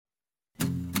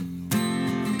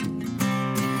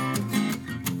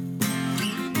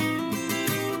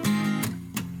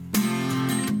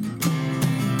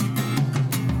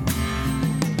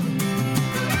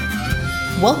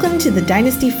Welcome to the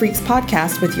Dynasty Freaks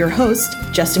podcast with your host,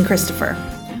 Justin Christopher.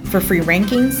 For free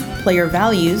rankings, player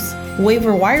values,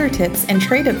 waiver wire tips, and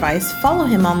trade advice, follow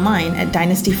him online at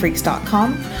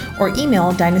dynastyfreaks.com or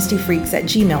email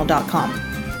dynastyfreaks@gmail.com.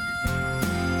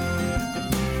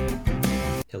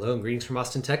 Hello and greetings from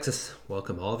Austin, Texas.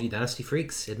 Welcome all of you Dynasty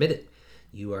Freaks. Admit it,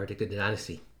 you are addicted to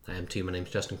Dynasty. I am too. My name is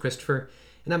Justin Christopher,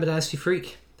 and I'm a Dynasty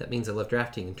Freak. That means I love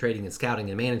drafting and trading and scouting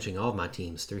and managing all of my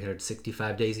teams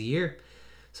 365 days a year.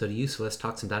 So to you, so let's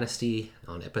talk some Dynasty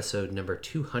on episode number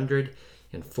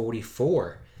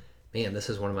 244. Man, this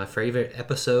is one of my favorite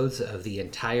episodes of the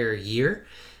entire year.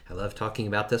 I love talking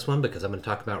about this one because I'm going to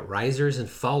talk about risers and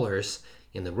fallers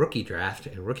in the rookie draft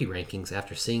and rookie rankings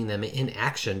after seeing them in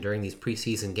action during these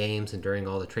preseason games and during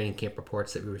all the training camp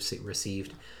reports that we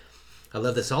received. I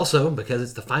love this also because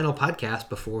it's the final podcast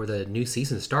before the new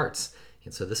season starts.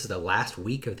 And so this is the last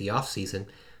week of the off season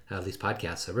of these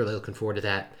podcasts. So really looking forward to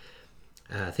that.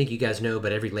 I think you guys know,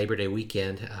 but every Labor Day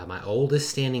weekend, my oldest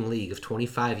standing league of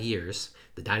 25 years,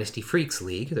 the Dynasty Freaks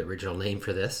League, the original name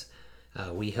for this,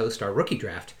 we host our rookie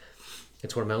draft.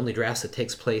 It's one of my only drafts that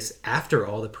takes place after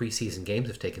all the preseason games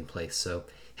have taken place. So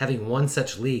having one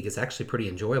such league is actually pretty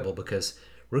enjoyable because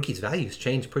rookies' values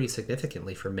change pretty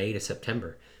significantly from May to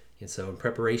September. And so in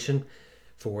preparation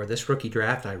for this rookie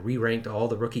draft, I re-ranked all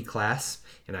the rookie class,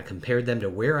 and I compared them to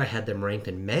where I had them ranked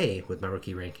in May with my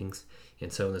rookie rankings. And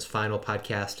so in this final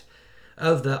podcast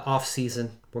of the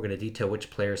off-season, we're going to detail which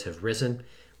players have risen,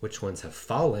 which ones have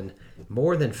fallen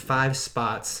more than 5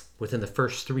 spots within the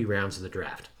first 3 rounds of the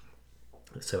draft.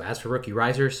 So as for rookie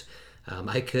risers,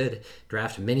 I could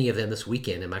draft many of them this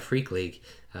weekend in my Freak League,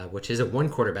 which is a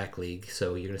 1-quarterback league.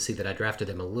 So you're going to see that I drafted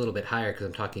them a little bit higher because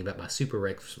I'm talking about my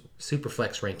Superflex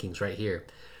rankings right here.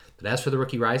 But as for the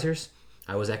rookie risers,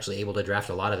 I was actually able to draft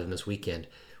a lot of them this weekend,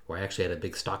 where I actually had a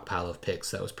big stockpile of picks.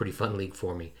 That was a pretty fun league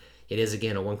for me. It is,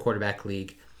 again, a 1-quarterback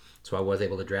league, so I was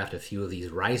able to draft a few of these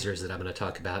risers that I'm going to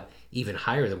talk about even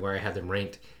higher than where I have them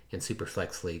ranked in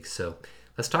Superflex leagues. So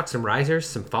let's talk some risers,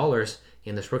 some fallers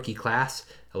in this rookie class.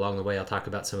 Along the way, I'll talk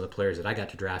about some of the players that I got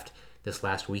to draft this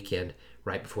last weekend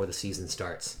right before the season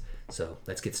starts. So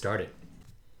let's get started.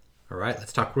 All right,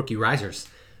 let's talk rookie risers.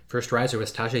 First riser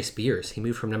was Tyjae Spears. He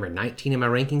moved from number 19 in my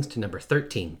rankings to number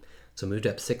 13. So moved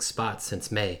up 6 spots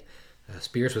since May.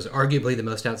 Spears was arguably the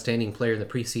most outstanding player in the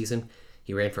preseason.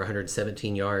 He ran for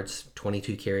 117 yards,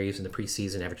 22 carries in the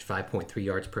preseason, averaged 5.3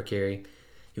 yards per carry.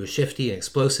 He was shifty and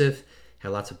explosive,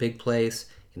 had lots of big plays,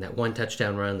 and that one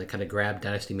touchdown run that kind of grabbed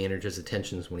Dynasty managers'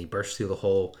 attentions when he burst through the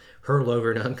hole, hurled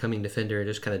over an oncoming defender, and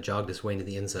just kind of jogged his way into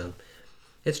the end zone.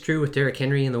 It's true with Derrick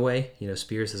Henry in the way.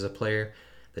 Spears is a player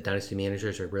that Dynasty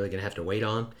managers are really going to have to wait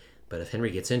on. But if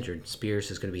Henry gets injured,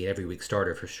 Spears is going to be an every week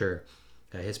starter for sure.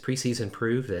 His preseason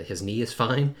proved that his knee is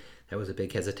fine. That was a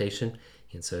big hesitation.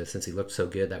 And so since he looked so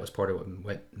good, that was part of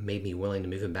what made me willing to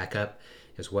move him back up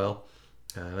as well.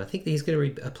 I think that he's going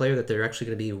to be a player that they're actually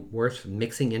going to be worth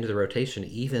mixing into the rotation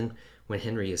even when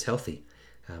Henry is healthy.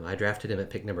 I drafted him at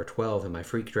pick number 12 in my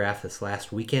Freak draft this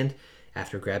last weekend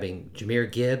after grabbing Jahmyr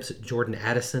Gibbs, Jordan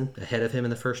Addison ahead of him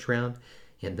in the first round.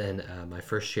 And then my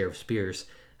first share of Spears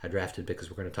I drafted because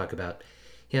we're going to talk about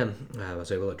him. I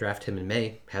was able to draft him in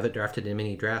May. Haven't drafted him in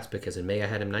many drafts because in May I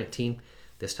had him 19.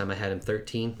 This time I had him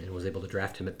 13 and was able to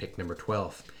draft him at pick number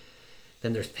 12.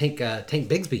 Then there's Tank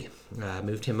Bigsby.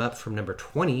 Moved him up from number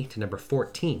 20 to number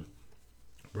 14.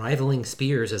 Rivaling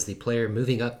Spears as the player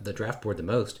moving up the draft board the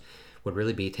most would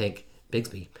really be Tank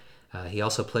Bigsby. He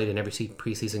also played in every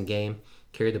preseason game,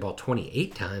 carried the ball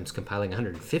 28 times, compiling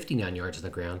 159 yards on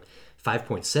the ground,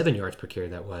 5.7 yards per carry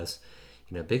that was.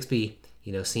 Bigsby,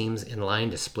 seems in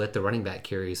line to split the running back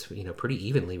carries, pretty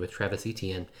evenly with Travis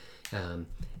Etienne. And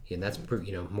that's,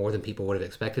 more than people would have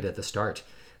expected at the start.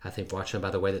 I think watching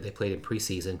by the way that they played in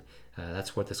preseason,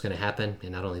 that's what's going to happen.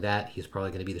 And not only that, he's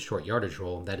probably going to be the short yardage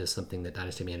role. That is something that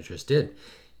Dynasty managers did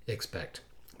expect.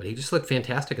 But he just looked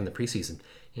fantastic in the preseason.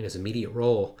 And his immediate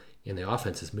role in the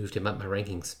offense has moved him up my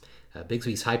rankings.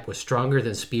 Bigsby's hype was stronger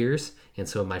than Spears, and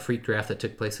so in my Freak draft that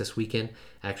took place this weekend,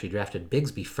 I actually drafted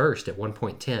Bigsby first at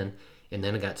 1.10, and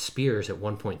then I got Spears at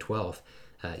 1.12,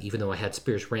 even though I had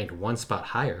Spears ranked 1 spot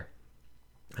higher.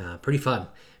 Pretty fun,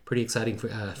 pretty exciting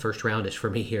first roundish for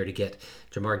me here to get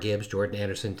Jahmyr Gibbs, Jordan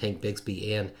Addison, Tank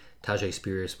Bigsby, and Tyjae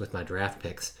Spears with my draft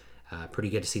picks. Pretty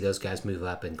good to see those guys move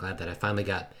up, and glad that I finally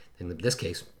got, in this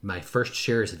case, my first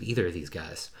shares of either of these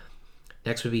guys.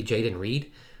 Next would be Jayden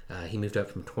Reed. He moved up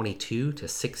from 22 to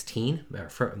 16,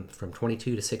 from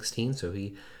 22 to 16, so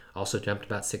he also jumped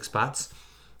about 6 spots.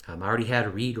 I already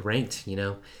had Reed ranked,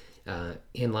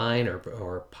 in line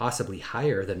or possibly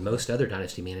higher than most other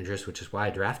dynasty managers, which is why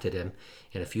I drafted him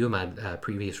in a few of my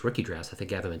previous rookie drafts. I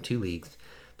think I have him in 2 leagues.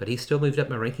 But he still moved up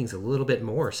my rankings a little bit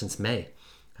more since May.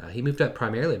 He moved up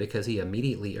primarily because he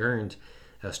immediately earned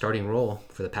a starting role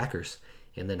for the Packers.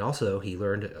 And then also he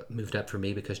moved up for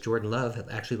me because Jordan Love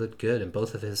actually looked good in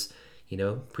both of his,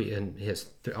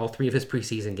 all 3 of his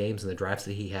preseason games and the drives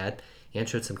that he had, and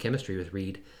showed some chemistry with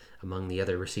Reed among the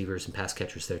other receivers and pass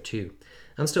catchers there too.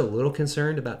 I'm still a little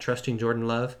concerned about trusting Jordan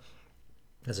Love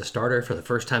as a starter for the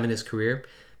first time in his career,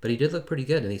 but he did look pretty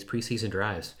good in these preseason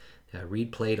drives.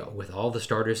 Reed played with all the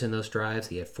starters in those drives.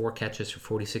 He had 4 catches for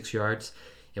 46 yards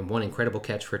and 1 incredible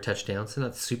catch for a touchdown. So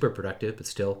not super productive, but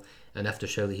still enough to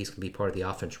show that he's going to be part of the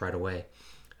offense right away.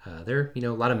 There are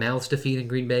a lot of mouths to feed in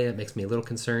Green Bay. That makes me a little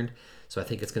concerned. So I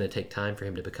think it's going to take time for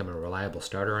him to become a reliable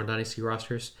starter on dynasty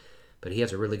rosters. But he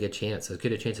has a really good chance, as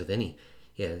good a chance of any.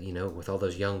 Yeah, with all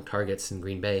those young targets in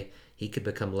Green Bay, he could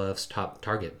become Love's top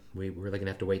target. We're really going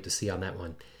to have to wait to see on that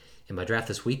one. In my draft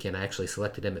this weekend, I actually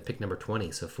selected him at pick number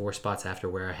 20, so 4 spots after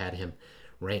where I had him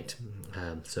ranked.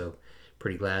 So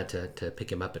pretty glad to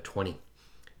pick him up at 20.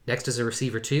 Next is a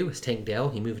receiver 2, is Tank Dell.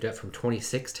 He moved up from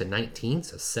 26 to 19,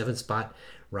 so 7-spot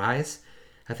rise.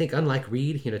 I think unlike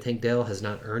Reed, Tank Dell has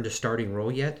not earned a starting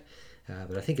role yet,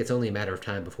 but I think it's only a matter of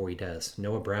time before he does.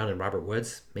 Noah Brown and Robert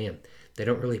Woods, man, they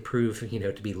don't really prove,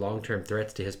 to be long-term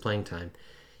threats to his playing time.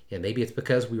 And maybe it's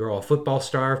because we were all football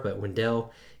starved, but when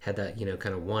Dell had that,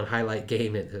 kind of one highlight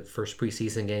game at the first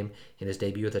preseason game in his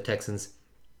debut with the Texans,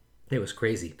 it was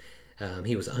crazy.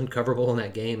 He was uncoverable in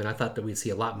that game, and I thought that we'd see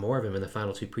a lot more of him in the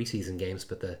final 2 preseason games,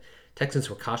 but the Texans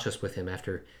were cautious with him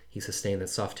after he sustained that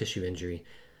soft tissue injury.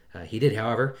 He did,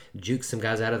 however, juke some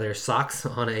guys out of their socks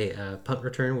on a punt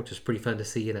return, which was pretty fun to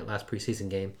see in that last preseason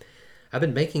game. I've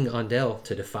been banking on Dell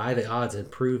to defy the odds and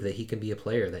prove that he can be a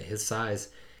player, that his size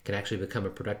can actually become a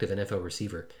productive NFL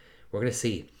receiver. We're going to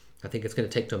see. I think it's going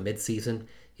to take till mid-season,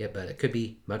 but it could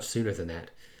be much sooner than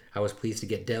that. I was pleased to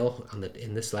get Dell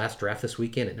in this last draft this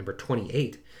weekend at number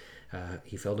 28.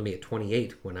 He fell to me at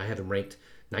 28 when I had him ranked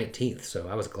 19th, so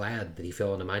I was glad that he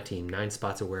fell into my team, 9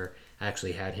 spots of where I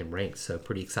actually had him ranked, so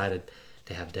pretty excited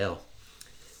to have Dell.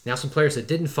 Now some players that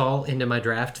didn't fall into my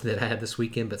draft that I had this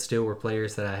weekend, but still were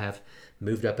players that I have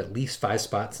moved up at least 5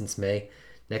 spots since May.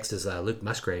 Next is Luke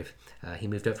Musgrave. He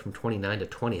moved up from 29 to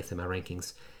 20th in my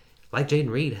rankings. Like Jaden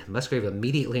Reed, Musgrave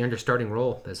immediately earned a starting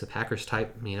role as the Packers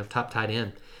top tight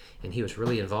end, and he was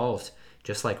really involved,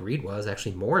 just like Reed was,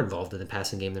 actually more involved in the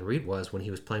passing game than Reed was when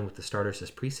he was playing with the starters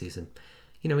this preseason.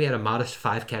 He had a modest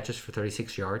 5 catches for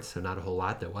 36 yards, so not a whole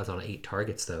lot. That was on 8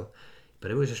 targets, though. But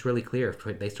it was just really clear,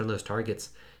 based on those targets,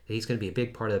 that he's going to be a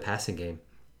big part of the passing game.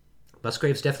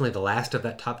 Musgrave's definitely the last of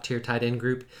that top-tier tight end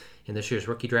group in this year's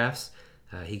rookie drafts.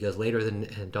 He goes later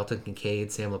than Dalton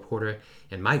Kincaid, Sam Laporta,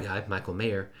 and my guy, Michael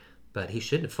Mayer, but he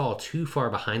shouldn't fall too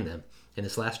far behind them. In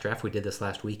this last draft we did this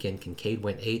last weekend, Kincaid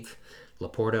went 8th,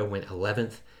 Laporta went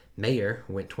 11th, Mayer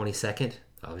went 22nd.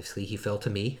 Obviously, he fell to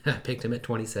me. I picked him at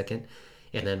 22nd.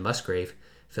 And then Musgrave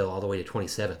fell all the way to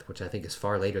 27th, which I think is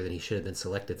far later than he should have been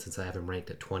selected since I have him ranked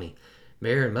at 20.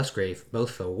 Mayer and Musgrave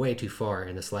both fell way too far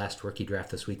in this last rookie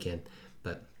draft this weekend,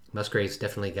 but Musgrave's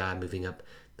definitely a guy moving up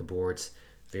the boards,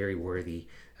 very worthy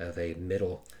of a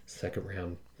middle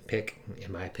second-round pick,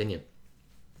 in my opinion.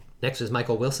 Next is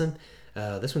Michael Wilson.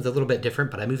 This one's a little bit different,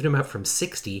 but I moved him up from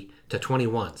 60 to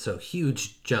 21, so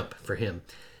huge jump for him,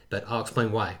 but I'll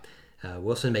explain why.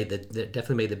 Wilson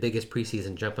definitely made the biggest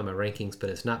preseason jump in my rankings, but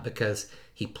it's not because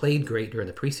he played great during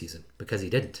the preseason, because he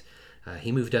didn't.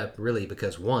 He moved up really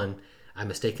because, one, I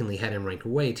mistakenly had him ranked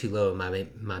way too low in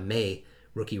my May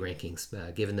rookie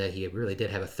rankings, given that he really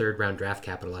did have a 3rd-round draft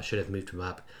capital. I should have moved him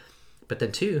up. But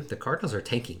then, two, the Cardinals are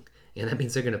tanking, and that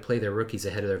means they're going to play their rookies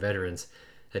ahead of their veterans.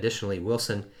 Additionally,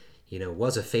 Wilson,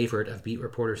 was a favorite of beat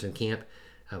reporters in camp.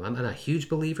 I'm not a huge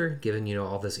believer, given,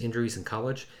 all of his injuries in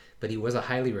college, but he was a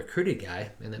highly recruited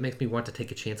guy, and that makes me want to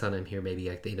take a chance on him here maybe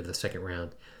at the end of the 2nd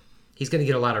round. He's going to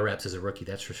get a lot of reps as a rookie,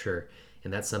 that's for sure,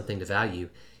 and that's something to value,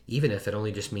 even if it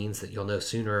only just means that you'll know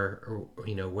sooner, or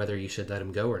whether you should let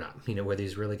him go or not, whether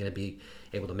he's really going to be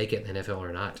able to make it in the NFL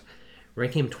or not.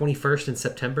 Ranking him 21st in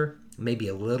September, maybe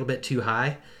a little bit too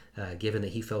high, given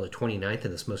that he fell to 29th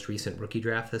in this most recent rookie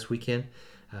draft this weekend,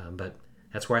 but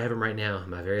that's where I have him right now.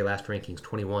 My very last rankings,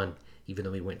 21, even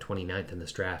though he went 29th in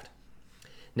this draft.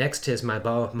 Next is my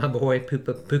boy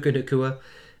Puka Nacua.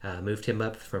 Moved him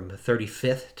up from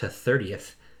 35th to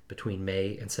 30th between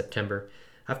May and September.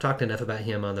 I've talked enough about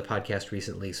him on the podcast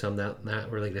recently, so I'm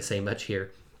not really going to say much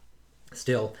here.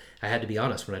 Still, I had to be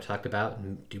honest when I talked about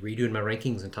redoing my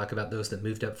rankings and talk about those that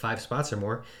moved up 5 spots or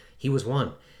more. He was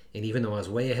one. And even though I was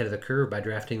way ahead of the curve by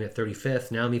drafting him at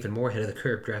 35th, now I'm even more ahead of the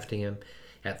curve drafting him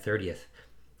at 30th.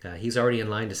 He's already in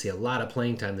line to see a lot of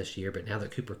playing time this year, but now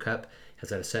that Cooper Kupp has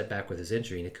had a setback with his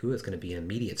injury, Nacua is going to be an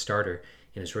immediate starter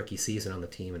in his rookie season on the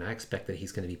team, and I expect that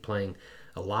he's going to be playing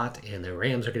a lot, and the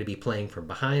Rams are going to be playing from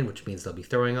behind, which means they'll be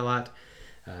throwing a lot.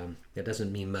 It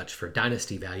doesn't mean much for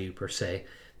dynasty value per se,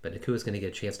 but Nacua is going to get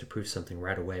a chance to prove something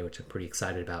right away, which I'm pretty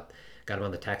excited about. Got him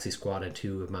on the taxi squad in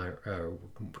two of my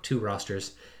two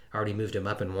rosters. I already moved him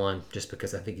up in one just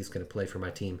because I think he's going to play for my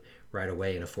team right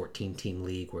away in a 14-team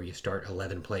league where you start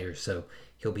 11 players. So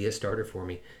he'll be a starter for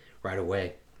me right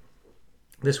away.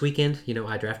 This weekend,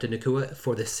 I drafted Nacua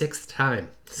for the sixth time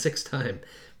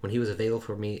when he was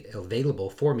available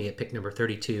for me at pick number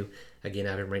 32. Again,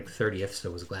 I had him ranked 30th, so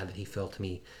I was glad that he fell to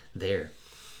me there.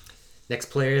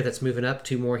 Next player that's moving up,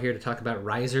 two more here to talk about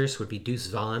risers, would be Deuce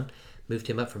Vaughn. Moved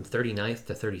him up from 39th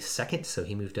to 32nd, so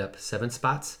he moved up 7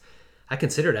 spots. I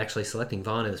considered actually selecting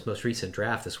Vaughn in this most recent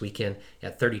draft this weekend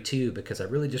at 32 because I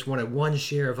really just wanted one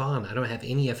share of Vaughn. I don't have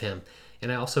any of him.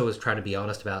 And I also was trying to be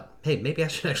honest about, hey, maybe I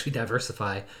should actually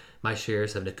diversify my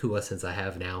shares of Nacua since I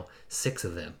have now 6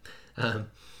 of them.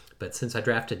 But since I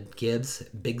drafted Gibbs,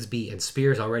 Bigsby, and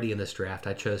Spears already in this draft,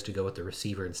 I chose to go with the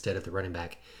receiver instead of the running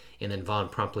back. And then Vaughn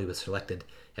promptly was selected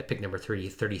at pick number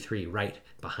 33, right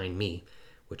behind me,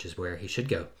 which is where he should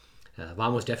go.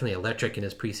 Vaughn was definitely electric in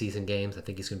his preseason games. I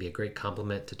think he's going to be a great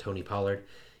complement to Tony Pollard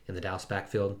in the Dallas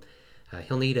backfield.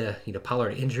 He'll need a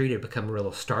Pollard injury to become a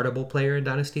real startable player in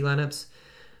dynasty lineups,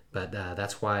 but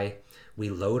that's why we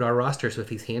load our rosters with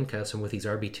these handcuffs and with these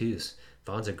RB2s.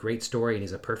 Vaughn's a great story, and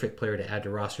he's a perfect player to add to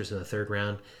rosters in the third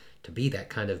round to be that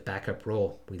kind of backup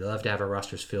role. We love to have our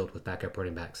rosters filled with backup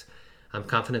running backs. I'm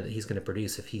confident that he's going to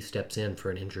produce if he steps in for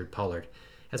an injured Pollard.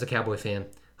 As a Cowboy fan,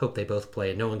 hope they both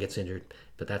play and no one gets injured,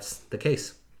 but that's the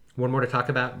case. One more to talk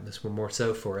about, this one more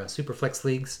so for Superflex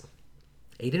leagues.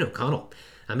 Aiden O'Connell.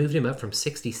 I moved him up from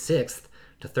 66th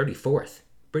to 34th.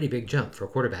 Pretty big jump for a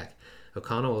quarterback.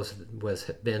 O'Connell was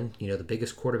been the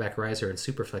biggest quarterback riser in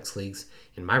Superflex leagues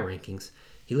in my rankings.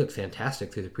 He looked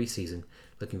fantastic through the preseason,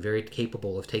 looking very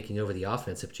capable of taking over the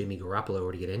offense if Jimmy Garoppolo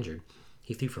were to get injured.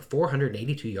 He threw for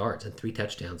 482 yards and 3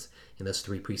 touchdowns in those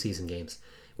 3 preseason games,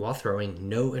 while throwing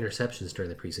no interceptions during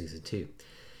the preseason too.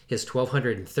 His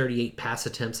 1,238 pass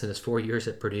attempts in his 4 years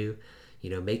at Purdue,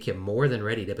 make him more than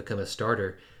ready to become a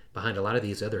starter behind a lot of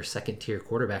these other second-tier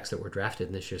quarterbacks that were drafted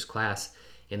in this year's class.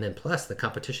 And then plus, the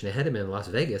competition ahead of him in Las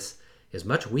Vegas is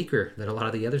much weaker than a lot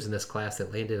of the others in this class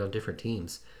that landed on different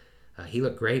teams. He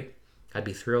looked great. I'd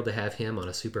be thrilled to have him on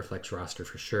a Superflex roster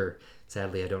for sure.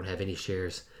 Sadly, I don't have any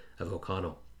shares of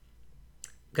O'Connell.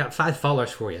 Got 5 fallers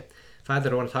for you. 5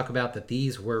 that I want to talk about that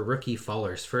these were rookie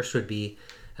fallers. First would be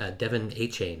Devin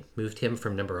Achane. Moved him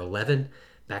from number 11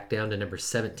 back down to number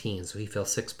 17, so he fell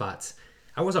 6 spots.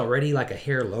 I was already like a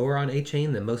hair lower on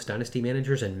Achane than most dynasty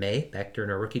managers in May, back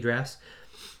during our rookie drafts.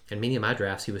 In many of my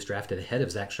drafts, he was drafted ahead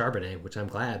of Zach Charbonnet, which I'm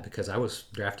glad because I was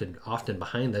drafted often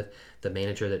behind the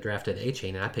manager that drafted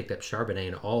Achane, and I picked up Charbonnet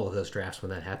in all of those drafts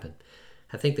when that happened.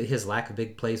 I think that his lack of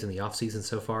big plays in the offseason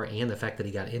so far and the fact that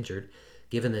he got injured,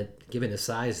 given his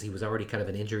size, he was already kind of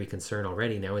an injury concern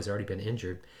already. Now he's already been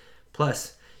injured.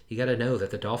 Plus, you got to know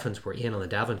that the Dolphins were in on the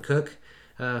Dalvin Cook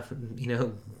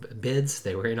bids.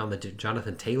 They were in on the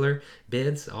Jonathan Taylor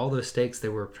bids. All those stakes they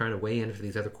were trying to weigh in for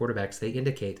these other quarterbacks, they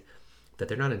indicate that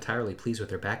they're not entirely pleased with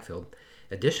their backfield.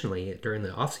 Additionally, during the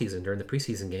offseason, during the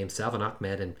preseason games, Salvon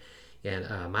Ahmed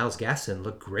and Myles Gaskin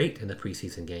looked great in the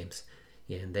preseason games.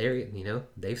 And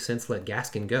they've since let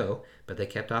Gaskin go, but they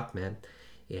kept Ahmed.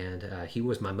 And he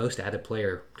was my most added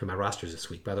player to my rosters this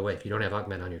week. By the way, if you don't have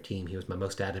Ahmed on your team, he was my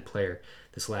most added player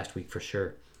this last week for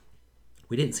sure.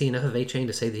 We didn't see enough of Achane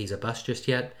to say that he's a bust just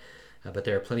yet, but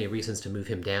there are plenty of reasons to move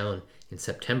him down in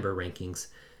September rankings,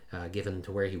 given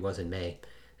to where he was in May.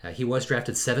 He was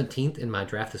drafted 17th in my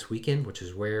draft this weekend, which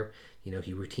is where he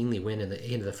routinely went in the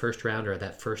end of the first round or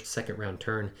that second round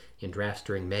turn in drafts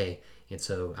during May. And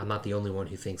so I'm not the only one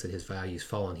who thinks that his value's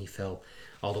fallen. He fell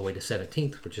all the way to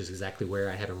 17th, which is exactly where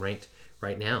I have him ranked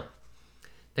right now.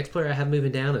 Next player I have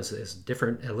moving down is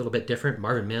different, a little bit different.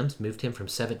 Marvin Mims moved him from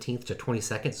 17th to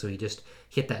 22nd, so he just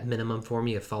hit that minimum for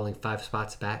me of falling 5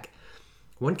 spots back.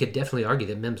 One could definitely argue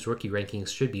that Mims' rookie rankings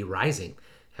should be rising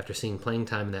after seeing playing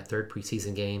time in that 3rd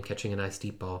preseason game, catching a nice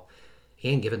deep ball,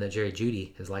 and given that Jerry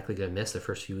Jeudy is likely going to miss the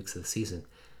first few weeks of the season.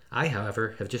 I,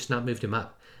 however, have just not moved him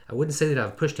up. I wouldn't say that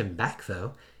I've pushed him back,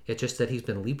 though. It's just that he's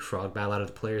been leapfrogged by a lot of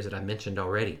the players that I mentioned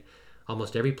already.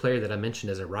 Almost every player that I mentioned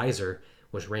as a riser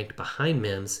was ranked behind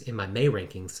Mims in my May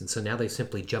rankings, and so now they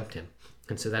simply jumped him.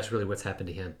 And so that's really what's happened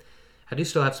to him. I do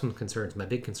still have some concerns. My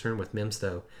big concern with Mims,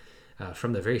 though,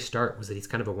 from the very start was that he's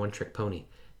kind of a one-trick pony.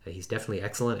 He's definitely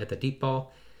excellent at the deep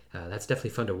ball. That's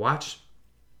definitely fun to watch,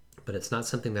 but it's not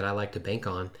something that I like to bank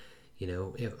on,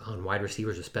 on wide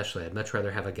receivers especially. I'd much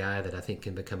rather have a guy that I think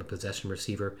can become a possession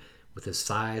receiver with his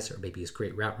size or maybe his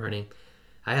great route running.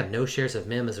 I have no shares of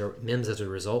Mims as a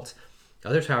result.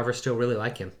 Others, however, still really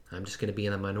like him. I'm just going to be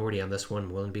in the minority on this one.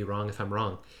 I'm willing to be wrong if I'm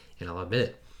wrong, and I'll admit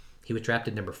it. He was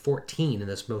drafted number 14 in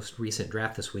this most recent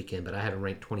draft this weekend, but I have him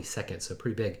ranked 22nd, so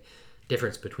pretty big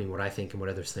difference between what I think and what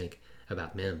others think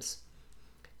about Mims.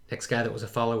 Next guy that was a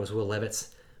follower was Will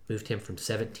Levis. Moved him from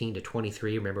 17 to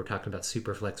 23. Remember, we're talking about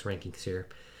Superflex rankings here.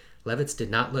 Levis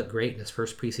did not look great in his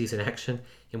first preseason action,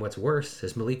 and what's worse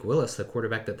is Malik Willis, the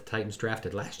quarterback that the Titans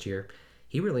drafted last year,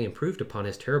 he really improved upon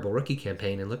his terrible rookie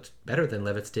campaign and looked better than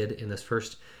Levis did in this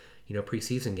first,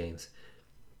 preseason games.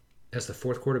 As the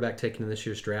fourth quarterback taken in this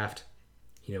year's draft,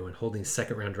 and holding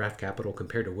second-round draft capital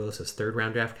compared to Willis's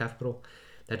third-round draft capital,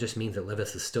 that just means that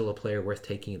Levis is still a player worth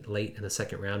taking late in the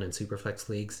second round in Superflex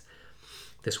leagues.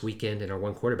 This weekend in our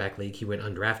one quarterback league, he went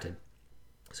undrafted.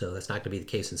 So that's not going to be the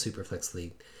case in Superflex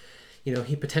league.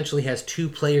 He potentially has 2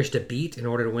 players to beat in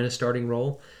order to win a starting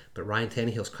role, but Ryan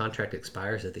Tannehill's contract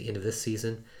expires at the end of this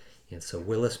season, and so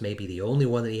Willis may be the only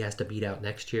one that he has to beat out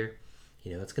next year.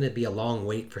 It's going to be a long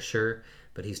wait for sure,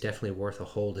 but he's definitely worth a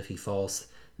hold if he falls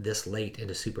this late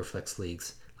into Superflex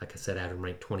leagues. Like I said, I have him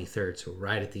ranked 23rd, so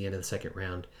right at the end of the second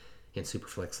round in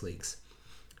Superflex leagues.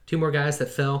 2 more guys that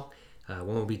fell.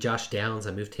 One will be Josh Downs.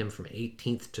 I moved him from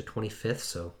 18th to 25th,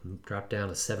 so dropped down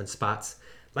to 7 spots.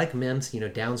 Like Mims,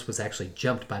 Downs was actually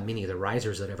jumped by many of the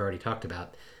risers that I've already talked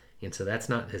about, and so that's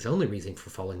not his only reason for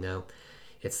falling, though.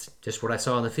 It's just what I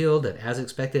saw on the field, that as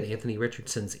expected, Anthony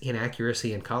Richardson's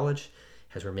inaccuracy in college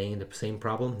has remained the same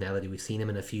problem now that we've seen him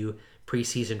in a few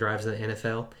preseason drives in the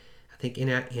NFL. I think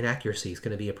inaccuracy is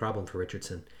going to be a problem for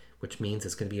Richardson, which means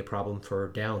it's going to be a problem for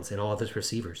Downs and all of his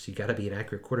receivers. You got to be an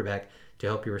accurate quarterback to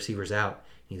help your receivers out.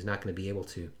 He's not going to be able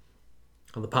to.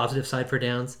 On the positive side for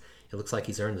Downs, it looks like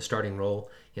he's earned the starting role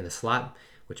in the slot,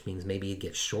 which means maybe he'd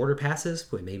get shorter passes,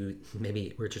 but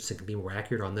maybe Richardson can be more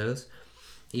accurate on those.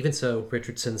 Even so,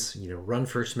 Richardson's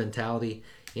run-first mentality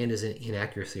and his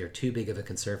inaccuracy are too big of a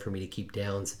concern for me to keep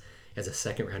Downs as a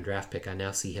second-round draft pick. I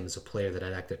now see him as a player that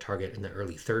I'd like to target in the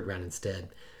early third round instead.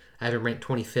 I have him ranked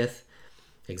 25th,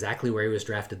 exactly where he was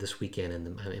drafted this weekend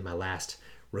in my last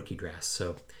rookie draft.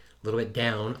 So a little bit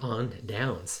down on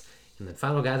Downs. And the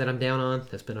final guy that I'm down on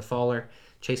that's been a faller,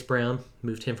 Chase Brown.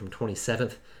 Moved him from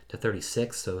 27th to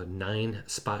 36th, so a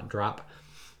 9-spot drop.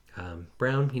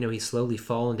 Brown, he's slowly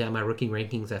fallen down my rookie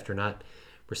rankings after not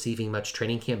receiving much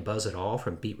training camp buzz at all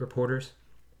from beat reporters,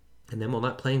 and then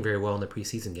not playing very well in the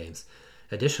preseason games.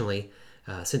 Additionally,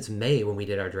 since May when we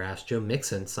did our drafts, Joe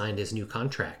Mixon signed his new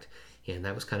contract, and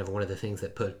that was kind of one of the things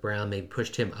that put Brown, maybe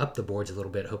pushed him up the boards a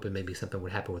little bit, hoping maybe something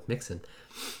would happen with Mixon,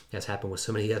 as happened with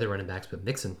so many other running backs. But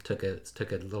Mixon took a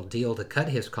little deal to cut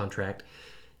his contract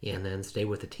and then stay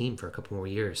with the team for a couple more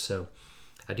years. So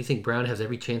I do think Brown has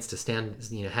every chance to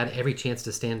had every chance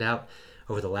to stand out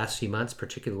over the last few months,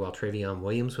 particularly while Travion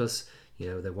Williams was,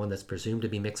 the one that's presumed to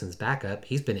be Mixon's backup.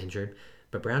 He's been injured,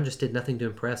 but Brown just did nothing to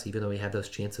impress, even though he had those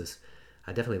chances.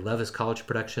 I definitely love his college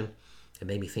production. It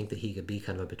made me think that he could be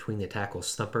kind of a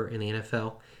between-the-tackles thumper in the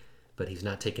NFL, but he's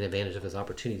not taking advantage of his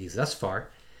opportunities thus far,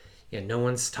 and no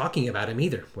one's talking about him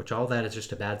either, which all that is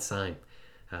just a bad sign.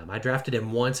 I drafted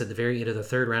him once at the very end of the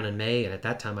third round in May, and at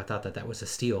that time I thought that was a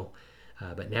steal.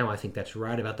 But now I think that's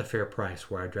right about the fair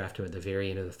price where I drafted him at the very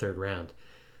end of the third round.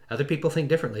 Other people think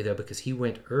differently, though, because he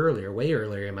went earlier, way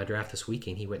earlier in my draft this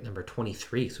weekend. He went number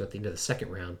 23, so at the end of the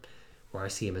second round, where I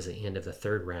see him as the end of the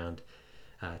third round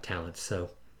talent. So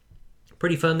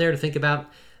pretty fun there to think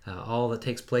about. All that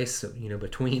takes place,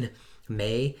 between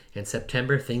May and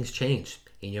September, things change.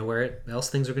 And you know where else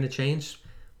things are going to change?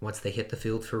 Once they hit the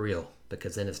field for real,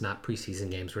 because then it's not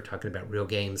preseason games. We're talking about real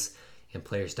games, and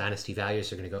players' dynasty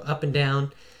values are going to go up and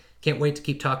down. Can't wait to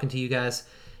keep talking to you guys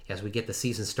as we get the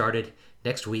season started.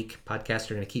 Next week, podcasts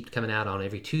are going to keep coming out on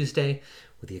every Tuesday,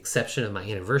 with the exception of my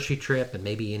anniversary trip and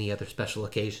maybe any other special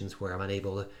occasions where I'm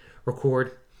unable to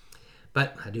record.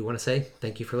 But I do want to say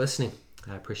thank you for listening.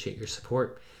 I appreciate your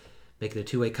support. Make it a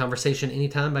two-way conversation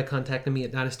anytime by contacting me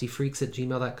at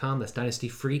dynastyfreaks@gmail.com. That's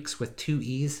dynastyfreaks with 2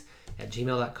 E's at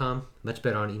gmail.com. Much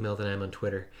better on email than I am on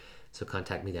Twitter, so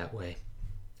contact me that way.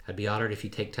 I'd be honored if you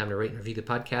take time to rate and review the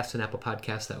podcast on Apple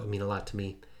Podcasts. That would mean a lot to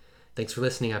me. Thanks for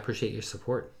listening. I appreciate your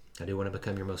support. I do want to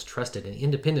become your most trusted and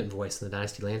independent voice in the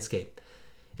Dynasty landscape.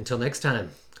 Until next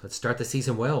time, let's start the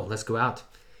season well. Let's go out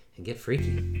and get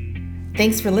freaky.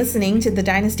 Thanks for listening to the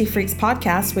Dynasty Freaks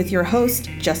podcast with your host,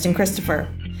 Justin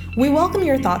Christopher. We welcome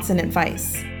your thoughts and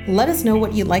advice. Let us know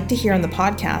what you'd like to hear on the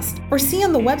podcast or see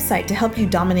on the website to help you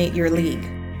dominate your league.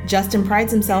 Justin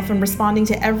prides himself in responding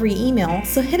to every email,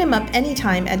 so hit him up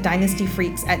anytime at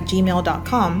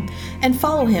dynastyfreaks@gmail.com and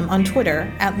follow him on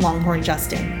Twitter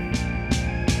 @LonghornJustin.